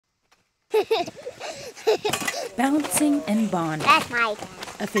Bouncing and bonding. That's my dad.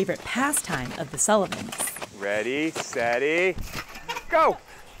 A favorite pastime of the Sullivans. Ready, steady, go!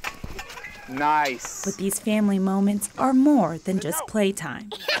 Nice. But these family moments are more than just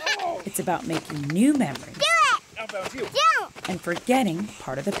playtime. It's about making new memories. Do it! How about you? Jump! And forgetting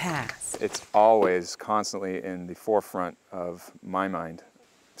part of the past. It's always constantly in the forefront of my mind.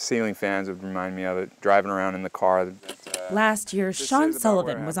 Ceiling fans would remind me of it, driving around in the car. Last year, Sean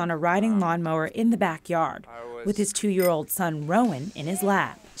Sullivan was on a riding lawnmower in the backyard with his 2-year-old son, Roan, in his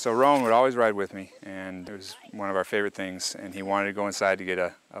lap. So Roan would always ride with me, and it was one of our favorite things, and he wanted to go inside to get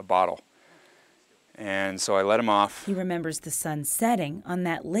a bottle. And so I let him off. He remembers the sun setting on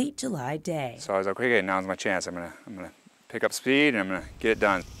that late July day. So I was like, okay, now's my chance. I'm gonna pick up speed, and I'm gonna get it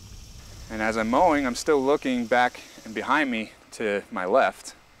done. And as I'm mowing, I'm still looking back and behind me to my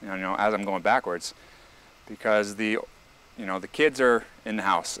left, you know, as I'm going backwards, because the kids are in the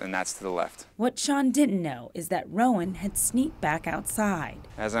house, and that's to the left. What Sean didn't know is that Roan had sneaked back outside.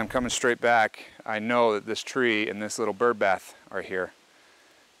 As I'm coming straight back, I know that this tree and this little bird bath are here.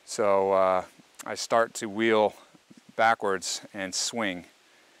 So I start to wheel backwards and swing.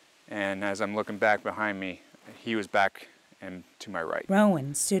 And as I'm looking back behind me, he was back and to my right.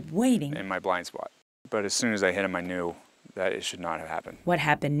 Roan stood waiting in my blind spot. But as soon as I hit him, I knew that it should not have happened. What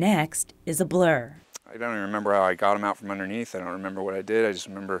happened next is a blur. I don't even remember how I got him out from underneath. I don't remember what I did. I just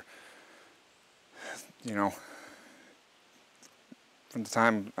remember, from the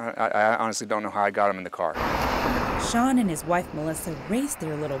time, I honestly don't know how I got him in the car. Sean and his wife, Melissa, raced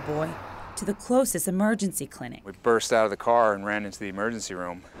their little boy to the closest emergency clinic. We burst out of the car and ran into the emergency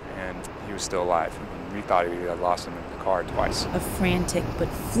room, and he was still alive. I mean, we thought we had lost him in the car twice. A frantic but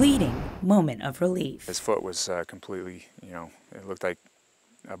fleeting moment of relief. His foot was completely, it looked like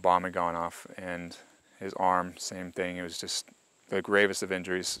a bomb had gone off, and his arm, same thing. It was just the gravest of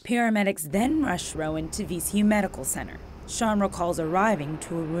injuries. Paramedics then rushed Roan to VCU Medical Center. Sean recalls arriving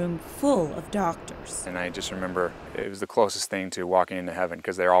to a room full of doctors. And I just remember it was the closest thing to walking into heaven,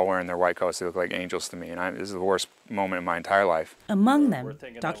 because they're all wearing their white coats. They look like angels to me, and this is the worst moment in my entire life. Among them,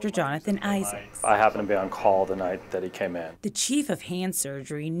 Dr. Jonathan Isaacs. I happened to be on call the night that he came in. The chief of hand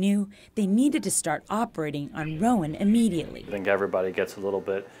surgery knew they needed to start operating on Roan immediately. I think everybody gets a little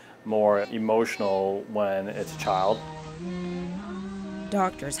bit more emotional when it's a child.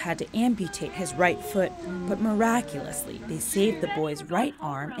 Doctors had to amputate his right foot, but miraculously, they saved the boy's right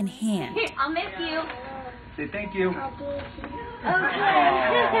arm and hand. Here, I'll miss you. Say thank you. Okay.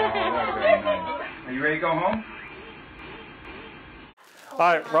 Are you ready to go home? All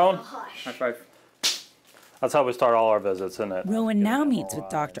right, Roan. High five. That's how we start all our visits, isn't it? Roan now meets with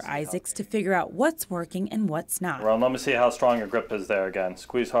Dr. Isaacs to figure out what's working and what's not. Roan, let me see how strong your grip is there again.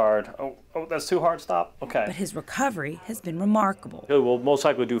 Squeeze hard. Oh, that's too hard. Stop. Okay. But his recovery has been remarkable. We'll most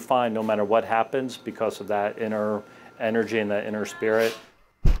likely do fine no matter what happens because of that inner energy and that inner spirit.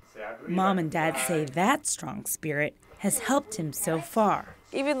 Mom and Dad say that strong spirit has helped him so far.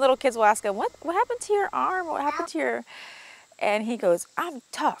 Even little kids will ask him, what happened to your arm? What happened to your... And he goes, I'm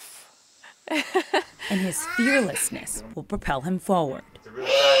tough. And his fearlessness will propel him forward.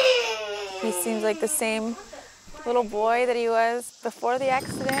 He seems like the same little boy that he was before the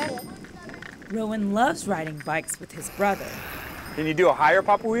accident. Roan loves riding bikes with his brother. Can you do a higher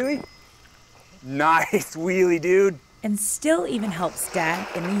Papa Wheelie? Nice wheelie, dude. And still even helps Dad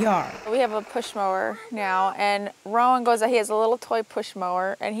in the yard. We have a push mower now, and Roan goes, he has a little toy push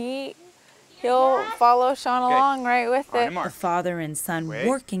mower, and he'll follow Sean along right with it. The father and son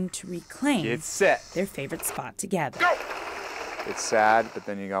working to reclaim their favorite spot together. Go! It's sad, but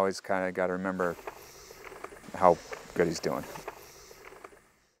then you always kind of got to remember how good he's doing.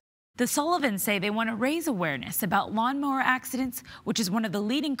 The Sullivans say they want to raise awareness about lawnmower accidents, which is one of the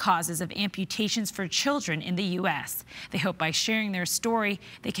leading causes of amputations for children in the U.S. They hope by sharing their story,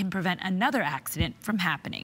 they can prevent another accident from happening.